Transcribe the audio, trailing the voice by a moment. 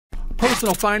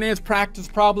Personal finance practice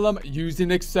problem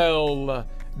using Excel.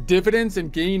 Dividends and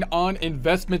gain on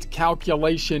investment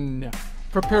calculation.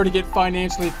 Prepare to get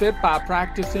financially fit by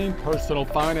practicing personal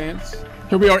finance.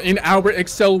 Here we are in our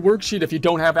Excel worksheet. If you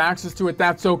don't have access to it,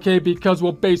 that's okay, because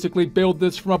we'll basically build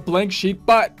this from a blank sheet.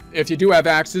 But if you do have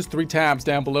access, 3 tabs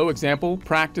down below: example,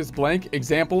 practice, blank,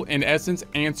 example, in essence,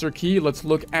 answer key. Let's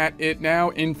look at it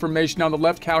now. Information on the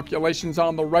left, calculations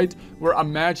on the right. We're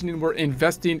imagining we're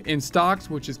investing in stocks,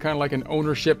 which is kind of like an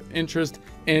ownership interest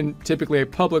in typically a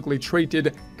publicly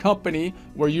traded company.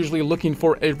 We're usually looking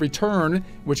for a return,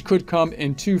 which could come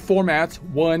in 2 formats.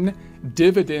 1,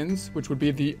 dividends, which would be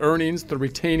the earnings, the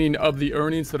retaining of the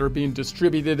earnings that are being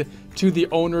distributed to the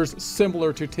owners,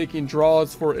 similar to taking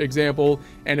draws, for example,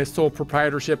 and a sole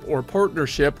proprietorship or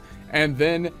partnership. And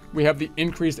then we have the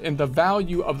increase in the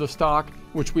value of the stock,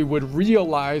 which we would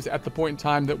realize at the point in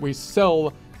time that we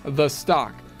sell the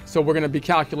stock. So we're going to be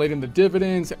calculating the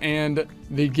dividends and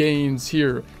the gains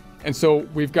here. And so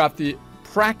we've got the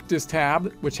practice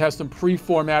tab, which has some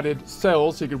pre-formatted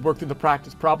cells, so you can work through the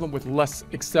practice problem with less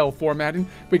Excel formatting.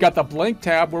 We got the blank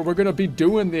tab, where we're going to be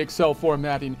doing the Excel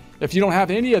formatting. If you don't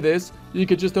have any of this, you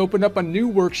could just open up a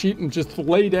new worksheet and just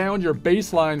lay down your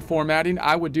baseline formatting.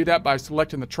 I would do that by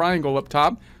selecting the triangle up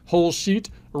top, whole sheet,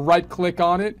 right click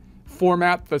on it,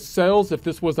 format the cells if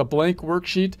this was a blank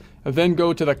worksheet, then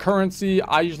go to the currency.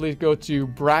 I usually go to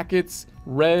brackets,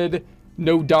 red,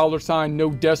 no $sign,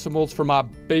 no decimals for my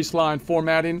baseline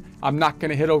formatting. I'm not going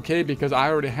to hit OK because I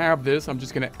already have this. I'm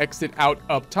just going to exit out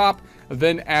up top,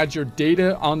 then add your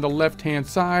data on the left-hand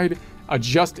side,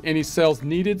 adjust any cells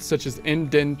needed, such as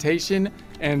indentation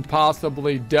and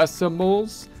possibly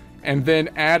decimals, and then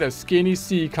add a skinny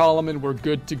C column, and we're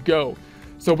good to go.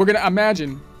 So we're going to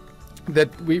imagine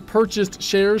that we purchased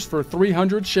shares for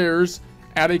 300 shares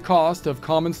at a cost of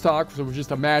common stock. So we're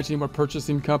just imagining we're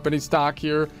purchasing company stock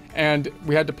here, and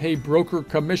we had to pay broker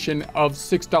commission of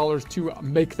 $6 to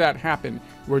make that happen.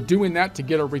 We're doing that to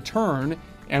get a return,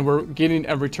 and we're getting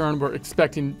a return. We're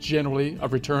expecting generally a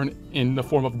return in the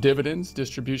form of dividends,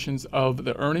 distributions of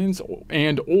the earnings,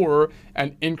 and or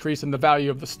an increase in the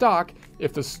value of the stock.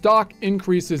 If the stock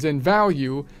increases in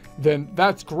value, then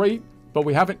that's great, but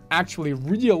we haven't actually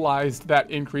realized that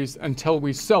increase until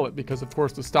we sell it, because of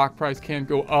course the stock price can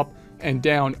go up and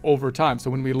down over time.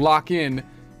 So when we lock in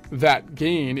that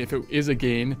gain, if it is a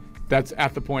gain, that's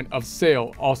at the point of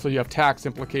sale. Also, you have tax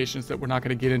implications that we're not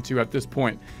going to get into at this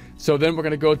point. So then we're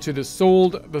going to go to the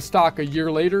sold the stock a year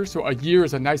later. So a year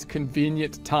is a nice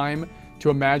convenient time to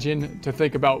imagine, to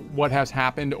think about what has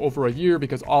happened over a year,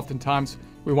 because oftentimes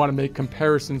we want to make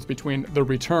comparisons between the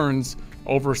returns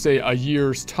over, say, a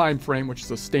year's time frame, which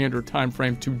is a standard time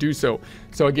frame to do so.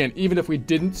 So again, even if we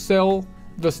didn't sell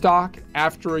the stock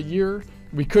after a year,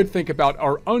 we could think about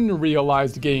our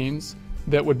unrealized gains.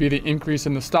 That would be the increase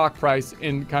in the stock price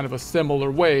in kind of a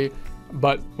similar way.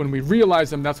 But when we realize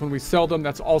them, that's when we sell them.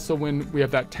 That's also when we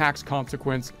have that tax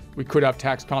consequence. We could have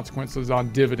tax consequences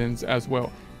on dividends as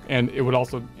well. And it would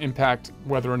also impact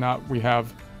whether or not we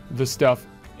have the stuff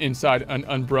inside an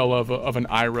umbrella of an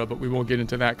IRA, but we won't get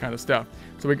into that kind of stuff.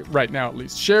 So right now, at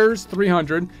least, shares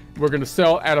 300, we're going to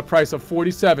sell at a price of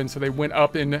 47. So they went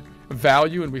up in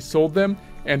value and we sold them.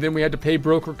 And then we had to pay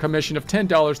broker commission of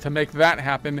 $10 to make that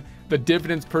happen. The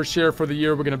dividends per share for the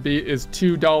year we're going to be is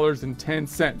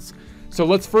 $2.10. So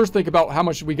let's first think about how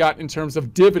much we got in terms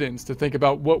of dividends, to think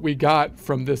about what we got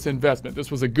from this investment. This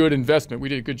was a good investment. We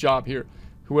did a good job here,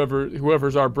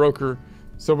 whoever's our broker.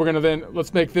 So we're going to then,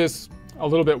 let's make this a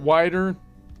little bit wider.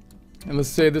 And let's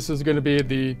say this is going to be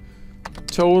the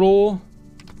total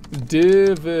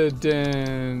dividend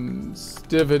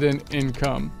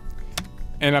income.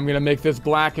 And I'm going to make this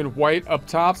black and white up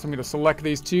top. So I'm going to select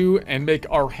these two and make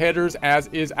our headers, as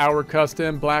is our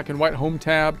custom, black and white. Home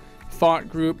tab, font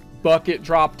group, bucket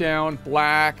drop down,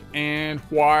 black and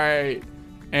white.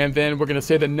 And then we're going to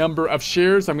say the number of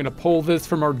shares. I'm going to pull this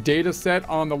from our data set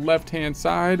on the left hand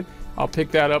side. I'll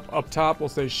pick that up top. We'll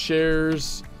say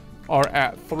shares are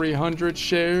at 300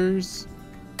 shares.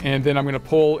 And then I'm going to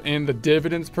pull in the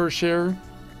dividends per share.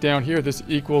 Down here, this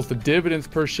equals the dividends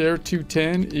per share,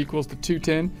 210 equals the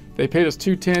 210. They paid us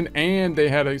 210 and they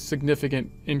had a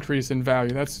significant increase in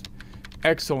value. That's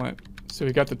excellent. So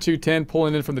we got the 210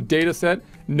 pulling in from the data set.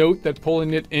 Note that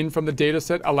pulling it in from the data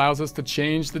set allows us to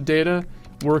change the data,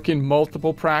 work in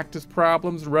multiple practice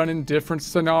problems, run in different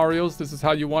scenarios. This is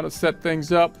how you want to set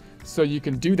things up, so you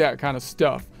can do that kind of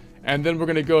stuff. And then we're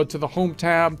going to go to the home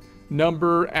tab,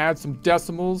 number, add some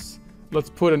decimals. Let's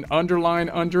put an underline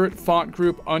under it, font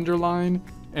group underline,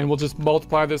 and we'll just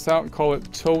multiply this out and call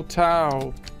it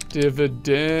total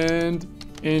dividend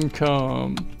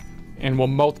income. and we'll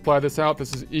multiply this out.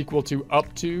 This is equal to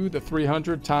up to the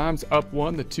 300 times up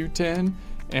 1, the 210.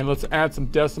 And let's add some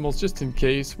decimals just in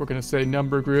case. We're going to say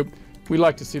number group. We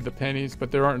like to see the pennies,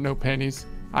 but there aren't no pennies.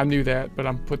 I knew that, but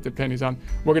I'm put the pennies on.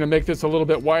 We're going to make this a little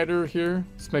bit wider here.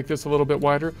 Let's make this a little bit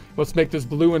wider. Let's make this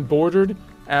blue and bordered,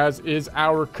 as is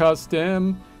our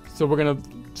custom. So we're going to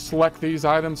select these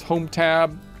items, home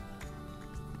tab,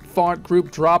 font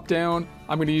group drop down.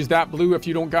 I'm going to use that blue if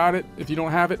you don't got it. If you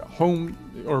don't have it, home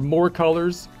or more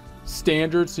colors,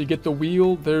 standard, so you get the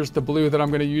wheel. There's the blue that I'm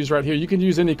going to use right here. You can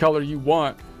use any color you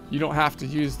want. You don't have to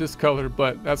use this color,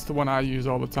 but that's the one I use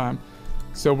all the time.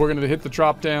 So we're going to hit the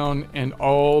drop down and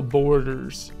all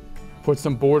borders. Put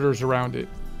some borders around it.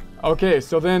 Okay,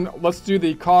 so then let's do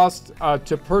the cost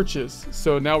to purchase.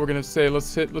 So now we're going to say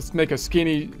let's make a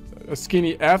skinny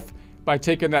F by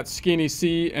taking that skinny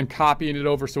C and copying it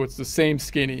over so it's the same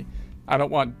skinny. I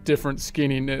don't want different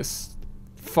skinniness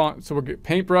font, so we'll get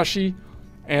paintbrushy,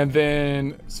 and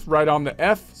then right on the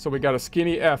F. So we got a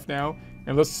skinny F now,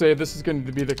 and let's say this is going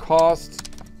to be the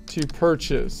cost to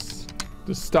purchase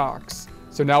the stocks.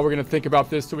 So now we're going to think about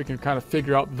this so we can kind of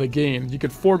figure out the game. You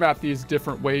could format these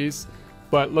different ways,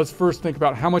 but let's first think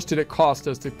about how much did it cost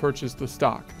us to purchase the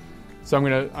stock. So I'm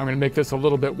gonna make this a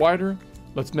little bit wider.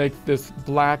 Let's make this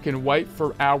black and white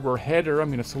for our header. I'm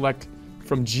going to select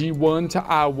from G1 to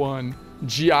I1,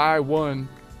 GI1,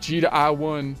 G to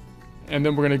I1, and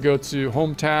then we're going to go to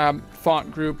Home tab,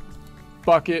 Font group,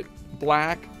 Bucket,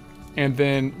 black, and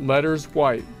then letters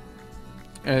white.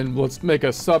 And let's make a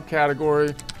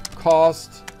subcategory,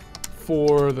 cost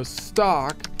for the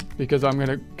stock, because I'm going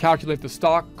to calculate the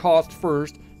stock cost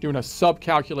first, doing a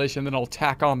sub-calculation, then I'll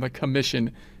tack on the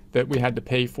commission that we had to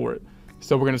pay for it.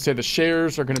 So we're going to say the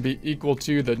shares are going to be equal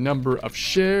to the number of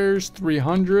shares,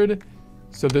 300.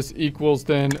 So this equals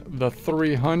then the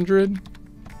 300.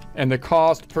 And the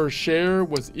cost per share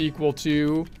was equal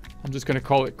to, I'm just going to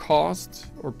call it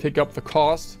cost, or pick up the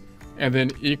cost, and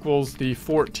then equals the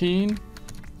 14.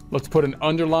 Let's put an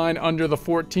underline under the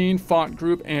 14, font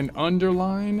group and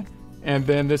underline. And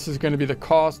then this is going to be the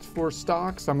cost for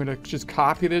stocks. I'm going to just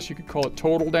copy this. You could call it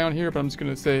total down here, but I'm just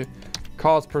going to say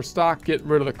cost per stock, get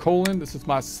rid of the colon. This is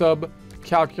my sub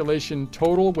calculation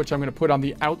total, which I'm going to put on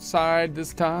the outside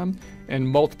this time, and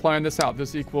multiplying this out.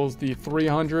 This equals the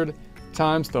 300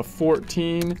 times the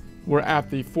 14. We're at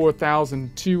the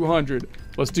 4,200.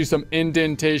 Let's do some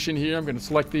indentation here. I'm going to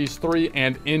select these three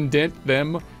and indent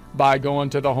them by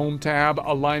going to the Home tab,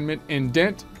 Alignment,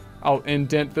 Indent. I'll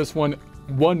indent this one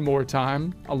more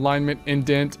time, Alignment,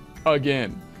 Indent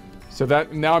again. So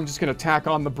that now I'm just going to tack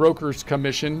on the broker's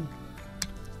commission.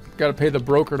 Got to pay the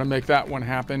broker to make that one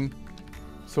happen.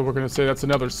 So we're going to say that's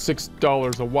another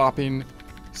 $6, a whopping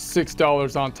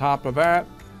 $6 on top of that.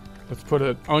 Let's put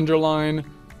an underline,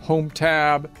 Home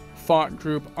tab, Font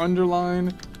group,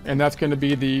 underline, and that's going to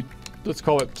be the, let's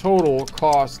call it total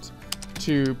cost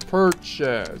to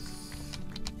purchase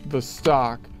the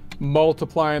stock.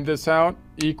 Multiplying this out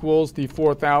equals the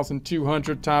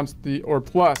 4,200 times the, or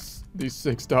plus the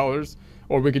 $6,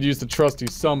 or we could use the trusty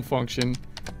sum function,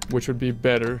 which would be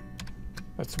better.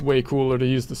 That's way cooler to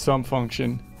use the sum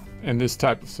function in this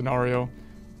type of scenario.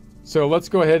 So let's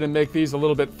go ahead and make these a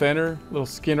little bit thinner, a little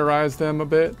skinnerize them a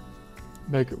bit.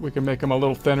 We can make them a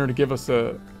little thinner to give us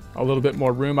a little bit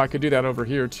more room. I could do that over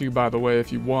here too, by the way,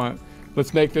 if you want.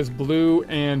 Let's make this blue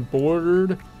and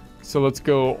bordered. So let's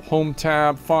go Home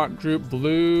tab, Font group,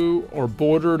 blue, or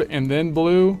bordered and then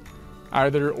blue.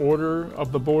 Either order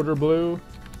of the border blue,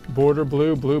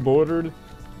 blue bordered.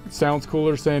 It sounds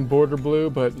cooler saying border blue,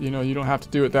 but you know, you don't have to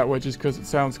do it that way just because it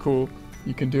sounds cool.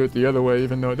 You can do it the other way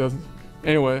even though it doesn't.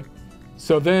 Anyway,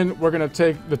 so then we're going to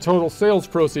take the total sales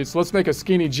proceeds. So let's make a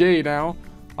skinny J now.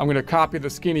 I'm going to copy the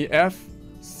skinny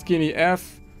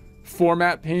F,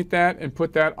 format paint that, and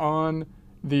put that on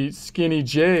the skinny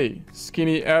J,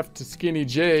 skinny F to skinny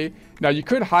J. Now you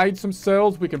could hide some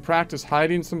cells. We can practice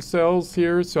hiding some cells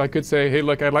here. So I could say, hey,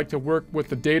 look, I'd like to work with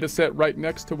the data set right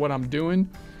next to what I'm doing.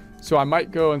 So I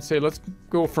might go and say, let's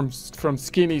go from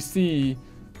skinny C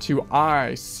to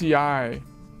I, CI,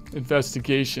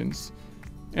 investigations.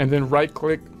 And then right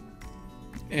click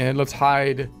and let's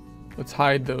hide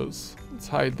those.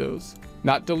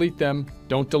 Not delete them.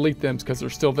 Don't delete them because they're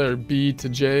still there. B to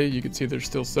J, you can see there's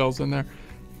still cells in there.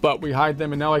 But we hide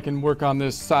them, and now I can work on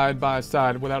this side by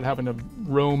side without having to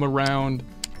roam around.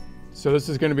 So this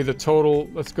is going to be the total.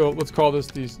 Let's call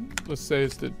this let's say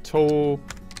it's the total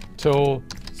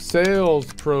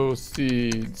sales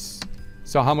proceeds.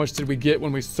 So how much did we get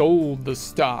when we sold the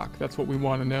stock? That's what we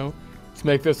want to know. Let's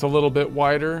make this a little bit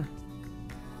wider.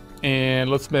 And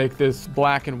let's make this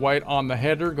black and white on the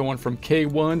header, going from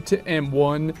K1 to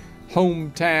M1.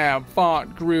 home tab,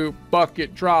 font group,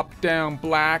 bucket, drop down,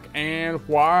 black and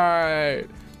white.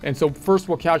 And so first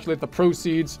we'll calculate the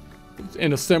proceeds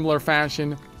in a similar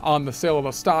fashion on the sale of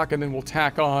the stock, and then we'll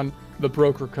tack on the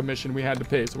broker commission we had to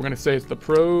pay. So we're going to say it's the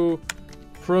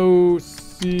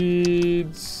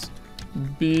proceeds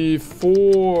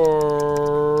before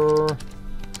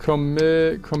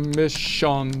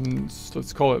commissions.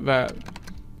 Let's call it that.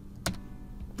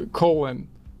 Colon.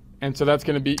 And so that's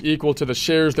going to be equal to the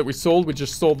shares that we sold. We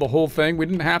just sold the whole thing. We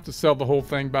didn't have to sell the whole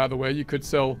thing, by the way. You could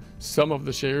sell some of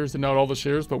the shares and not all the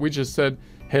shares, but we just said,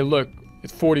 hey, look,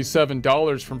 it's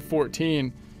 $47 from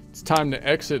 14. It's time to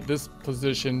exit this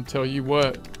position. Tell you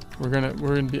what, we're gonna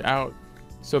be out.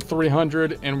 So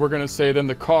 300, and we're gonna say then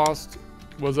the cost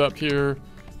was up here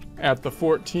at the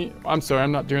 14. I'm sorry,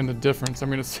 I'm not doing the difference. I'm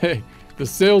gonna say the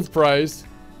sales price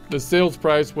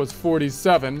was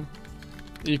 47,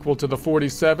 equal to the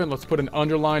 47. Let's put an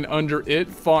underline under it,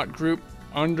 font group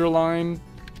underline,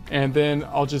 and then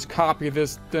I'll just copy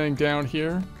this thing down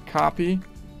here. Copy,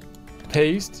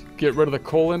 paste, get rid of the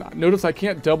colon. Notice I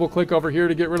can't double click over here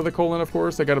to get rid of the colon, of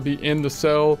course. I got to be in the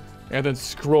cell and then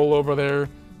scroll over there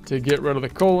to get rid of the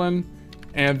colon.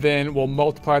 And then we'll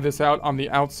multiply this out on the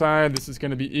outside. This is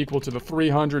going to be equal to the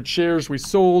 300 shares we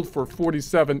sold for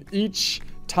 47 each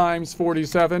times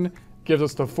 47 gives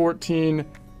us the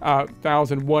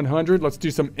 14,100. Let's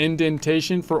do some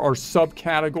indentation for our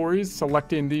subcategories.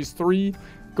 Selecting these three,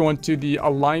 going to the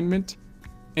alignment,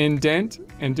 indent,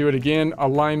 and do it again,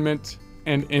 alignment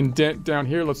and indent down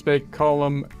here. Let's make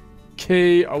column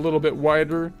K a little bit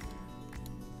wider.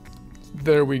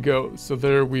 There we go. So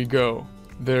there we go.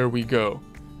 There we go.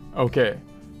 Okay.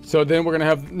 So then we're going to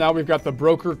have, now we've got the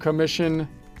broker commission.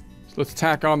 So let's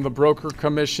tack on the broker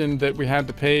commission that we had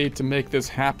to pay to make this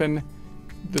happen.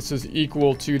 This is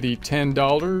equal to the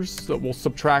 $10. So we'll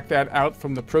subtract that out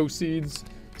from the proceeds.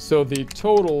 So the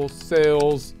total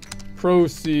sales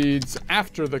proceeds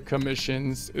after the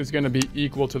commissions is going to be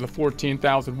equal to the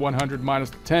 14,100 minus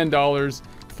the $10,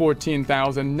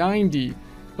 14,090.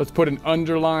 Let's put an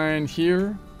underline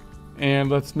here, and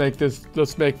let's make this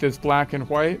black and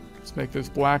white. Let's make this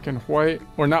black and white,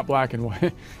 or not black and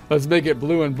white. Let's make it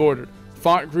blue and bordered.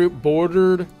 Font group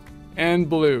bordered and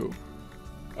blue.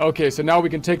 Okay, so now we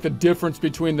can take the difference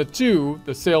between the two,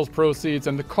 the sales proceeds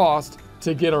and the cost,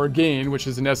 to get our gain, which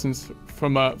is in essence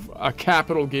from a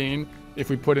capital gain, if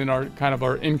we put in our kind of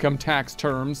our income tax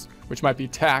terms, which might be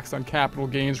tax on capital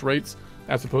gains rates,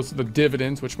 as opposed to the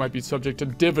dividends, which might be subject to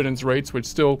dividends rates, which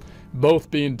still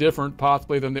both being different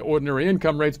possibly than the ordinary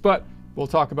income rates, but we'll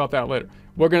talk about that later.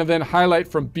 We're going to then highlight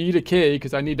from B to K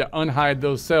because I need to unhide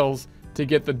those cells to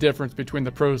get the difference between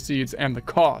the proceeds and the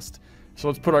cost. So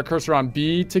let's put our cursor on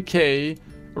B to K,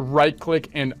 right click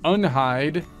and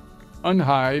unhide.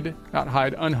 Unhide, not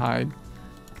hide, unhide.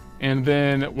 And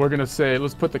then we're going to say,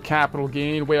 let's put the capital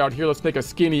gain way out here. Let's make a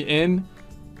skinny N,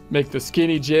 make the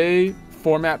skinny J,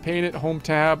 format paint it, home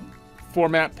tab,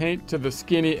 format paint to the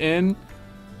skinny N.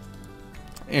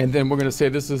 And then we're going to say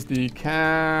this is the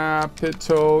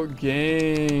capital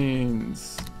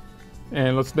gains.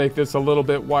 And let's make this a little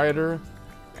bit wider.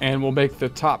 And we'll make the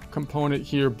top component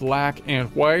here black and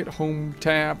white, home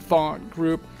tab, font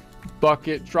group,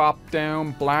 bucket, drop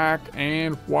down, black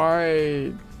and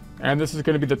white. And this is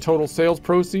going to be the total sales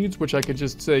proceeds, which I could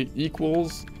just say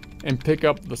equals and pick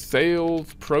up the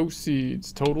sales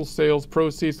proceeds, total sales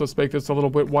proceeds. Let's make this a little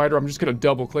bit wider. I'm just going to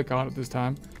double click on it this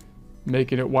time,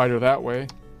 making it wider that way.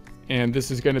 And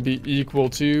this is going to be equal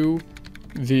to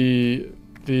the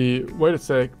wait a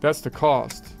sec, that's the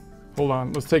cost. Hold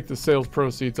on, let's take the sales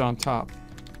proceeds on top.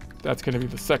 That's going to be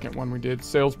the second one we did,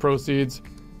 sales proceeds.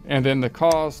 And then the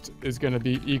cost is going to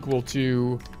be equal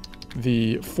to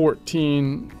the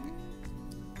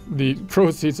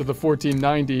proceeds of the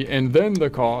 1490 and then the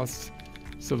cost.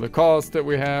 So the cost that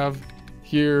we have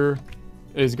here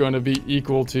is going to be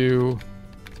equal to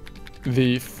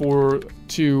the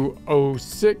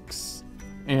 4206.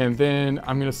 And then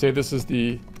I'm going to say this is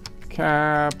the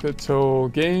capital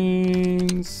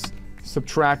gains.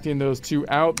 Subtracting those two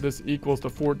out, this equals the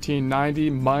 1490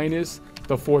 minus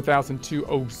the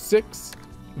 4,206.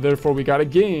 Therefore, we got a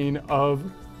gain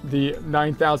of the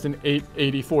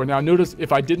 9,884. Now, notice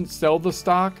if I didn't sell the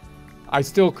stock, I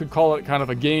still could call it kind of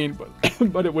a gain,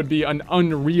 but it would be an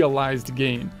unrealized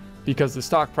gain because the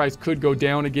stock price could go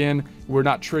down again. We're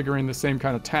not triggering the same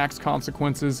kind of tax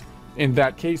consequences in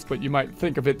that case, but you might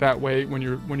think of it that way when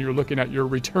you're looking at your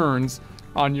returns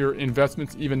on your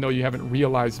investments, even though you haven't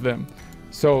realized them.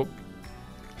 So,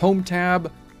 home tab,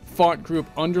 font group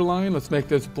underline. Let's make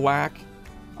this black,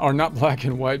 or not black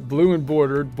and white, blue and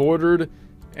bordered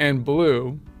and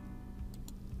blue.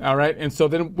 All right, and so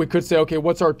then we could say, okay,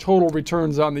 what's our total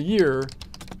returns on the year?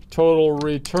 Total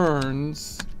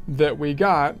returns that we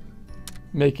got,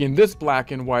 making this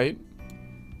black and white.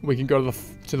 We can go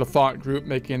to the font group,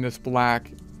 making this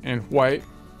black and white,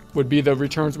 would be the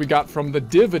returns we got from the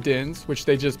dividends, which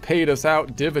they just paid us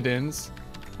out dividends,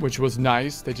 which was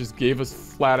nice. They just gave us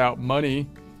flat out money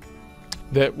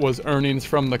that was earnings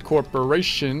from the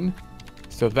corporation.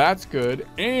 So that's good.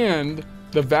 And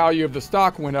the value of the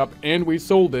stock went up and we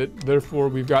sold it. Therefore,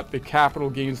 we've got the capital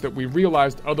gains that we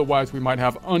realized. Otherwise, we might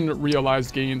have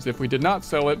unrealized gains if we did not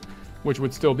sell it, which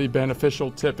would still be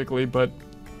beneficial typically. But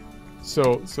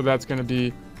so that's going to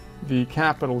be the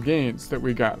capital gains that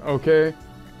we got. Okay.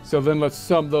 So then let's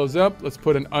sum those up. Let's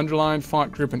put an underline,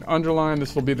 font group and underline.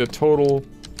 This will be the total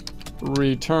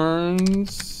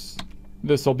returns.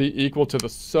 This will be equal to the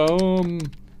sum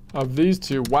of these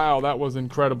two. Wow, that was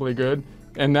incredibly good.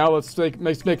 And now let's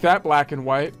make that black and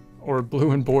white, or blue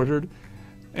and bordered.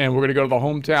 And we're gonna go to the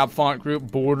home tab, font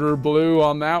group, border blue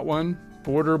on that one,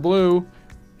 border blue.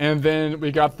 And then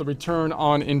we got the return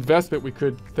on investment we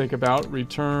could think about,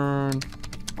 return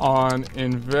on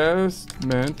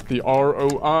investment, the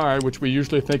ROI, which we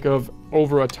usually think of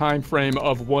over a time frame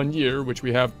of 1 year, which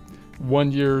we have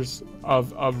 1 year's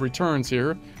of returns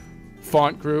here.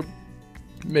 Font group,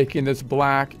 making this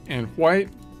black and white.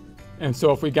 And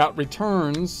so if we got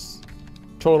returns,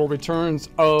 total returns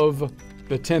of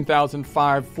the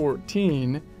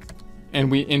 10,514, and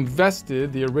we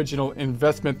invested, the original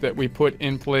investment that we put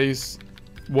in place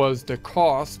was the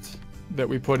cost that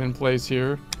we put in place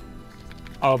here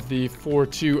of the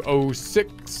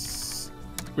 4206.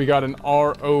 We got an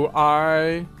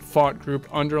ROI, font group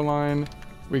underline.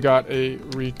 We got a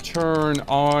return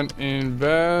on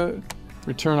investment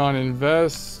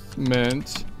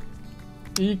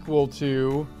equal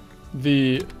to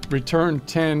the return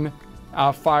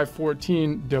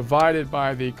 10,514 divided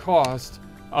by the cost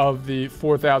of the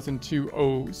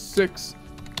 4,206.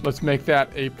 Let's make that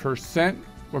a percent.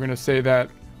 We're going to say that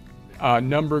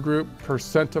number group,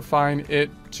 percentifying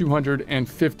it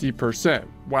 250%.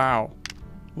 Wow.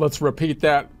 Let's repeat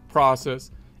that process.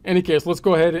 In any case, let's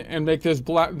go ahead and make this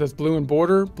blue and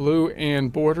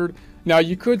bordered. Now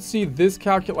you could see this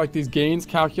like these gains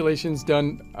calculations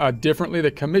done differently.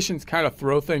 The commissions kind of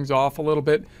throw things off a little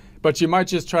bit, but you might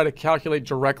just try to calculate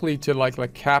directly to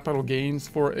like capital gains,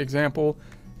 for example.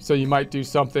 So you might do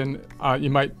something, you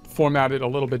might format it a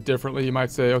little bit differently. You might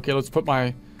say, okay, let's put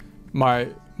my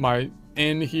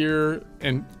N here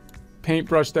and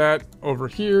paintbrush that over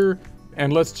here.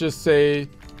 And let's just say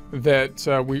that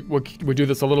we do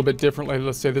this a little bit differently.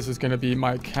 Let's say this is going to be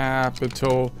my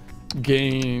capital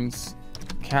gains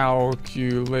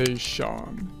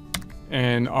calculation,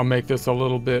 and I'll make this a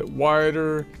little bit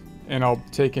wider, and I'll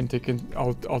take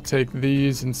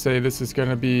these and say this is going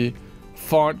to be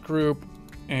font group,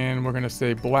 and we're going to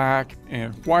say black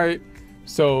and white.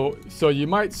 So you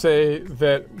might say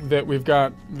that we've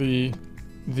got the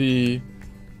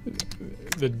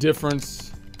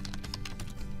difference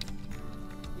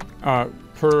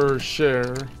per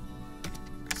share,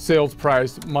 sales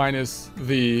price minus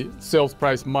the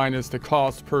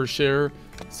cost per share.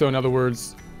 So in other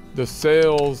words, the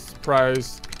sales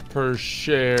price per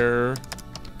share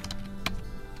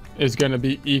is going to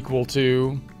be equal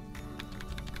to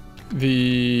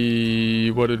the,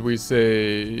 what did we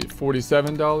say,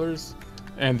 $47,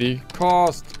 and the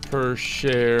cost per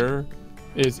share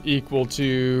is equal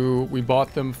to, we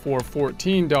bought them for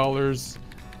 $14.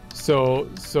 So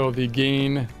the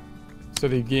gain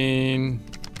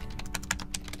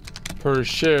per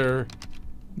share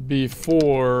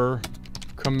before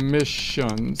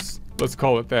commissions, let's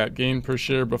call it that, gain per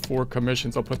share before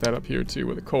commissions. I'll put that up here too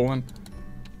with a colon.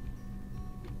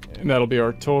 And that'll be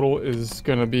our total, is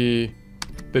going to be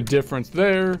the difference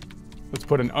there. Let's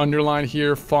put an underline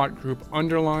here, font group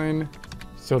underline.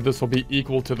 So this will be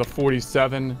equal to the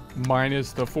 47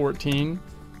 minus the 14.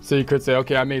 So you could say,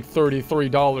 okay, I made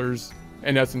 $33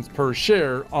 in essence per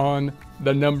share on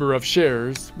the number of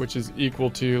shares, which is equal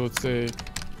to, let's say,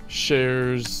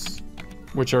 shares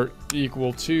which are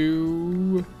equal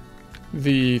to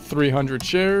the 300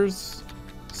 shares.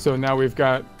 So now we've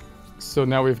got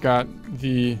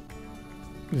the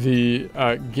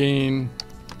gain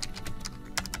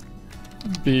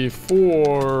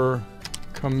before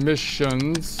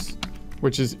commissions,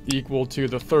 which is equal to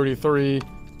the 33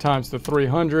 times the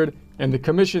 300, and the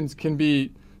commissions can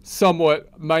be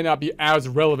might not be as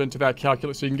relevant to that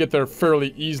calculation. So you can get there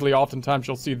fairly easily. Oftentimes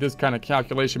you'll see this kind of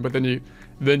calculation, but then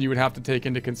you would have to take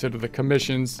into consider the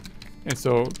commissions. And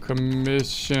so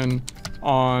commission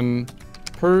on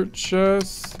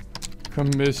purchase,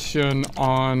 commission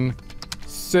on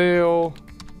sale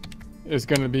is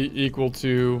going to be equal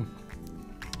to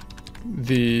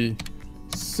the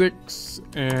 6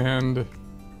 and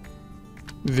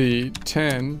the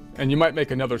 10, and you might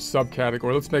make another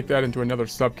subcategory. Let's make that into another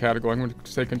subcategory. I'm going to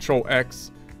say Control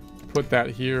X, put that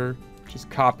here, just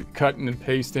copy, cutting and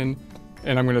pasting,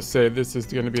 and I'm going to say this is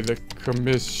going to be the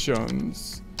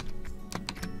commissions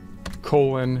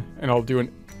colon, and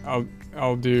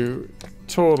I'll do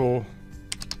total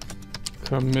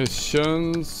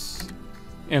commissions,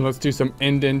 and let's do some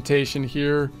indentation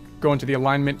here. Go into the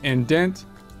alignment indent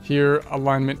here,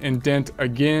 alignment indent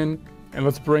again. And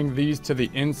let's bring these to the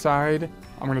inside.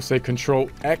 I'm going to say Control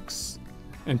X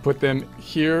and put them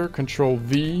here. Control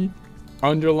V,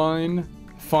 underline,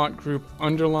 font group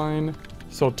underline.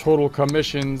 So total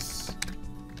commissions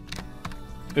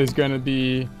is going to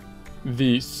be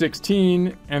the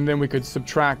 16. And then we could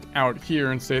subtract out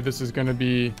here and say this is going to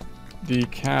be the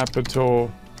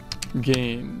capital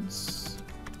gains.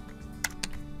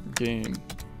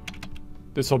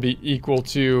 This will be equal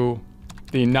to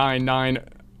the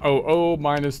 9900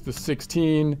 minus the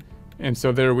 16, and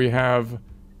so there we have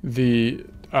the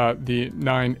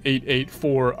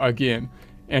 9884 again.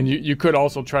 And you could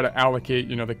also try to allocate,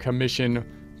 you know, the commission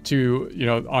to, you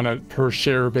know, on a per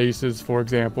share basis, for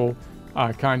example,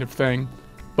 kind of thing.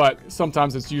 But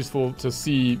sometimes it's useful to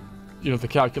see, you know, the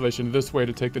calculation this way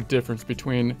to take the difference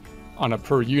between on a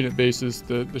per unit basis,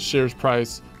 the shares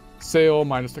price sale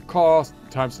minus the cost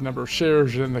times the number of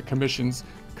shares, and the commissions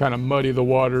kind of muddy the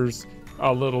waters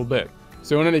a little bit.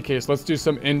 So in any case, let's do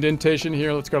some indentation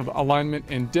here. Let's go to the alignment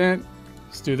indent.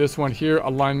 Let's do this one here,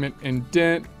 alignment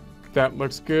indent. That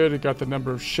looks good. It got the number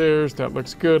of shares. That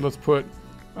looks good. Let's put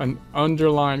an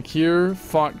underline here,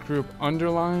 font group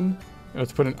underline.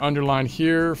 Let's put an underline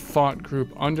here, font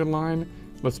group underline.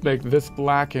 Let's make this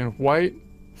black and white,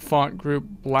 font group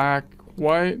black,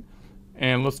 white.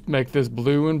 And let's make this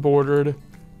blue and bordered.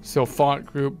 So font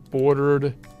group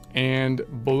bordered and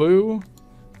blue.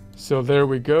 So there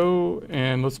we go,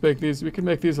 and let's make these, we can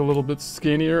make these a little bit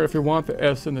skinnier if we want, the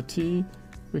S and the T.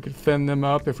 We could thin them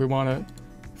up if we want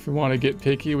to get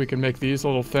picky. We can make these a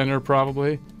little thinner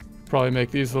probably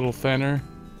make these a little thinner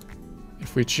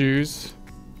if we choose.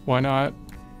 Why not?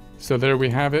 So there we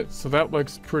have it. So that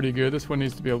looks pretty good. This one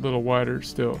needs to be a little wider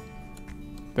still.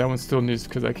 That one still needs,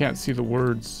 because I can't see the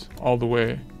words all the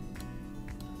way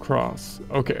across.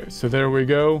 Okay, so there we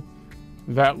go.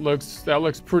 That looks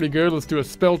pretty good. Let's do a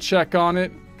spell check on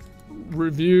it.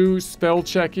 Review, spell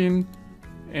checking,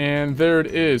 and there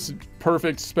it is.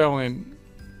 Perfect spelling.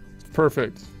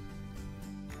 Perfect.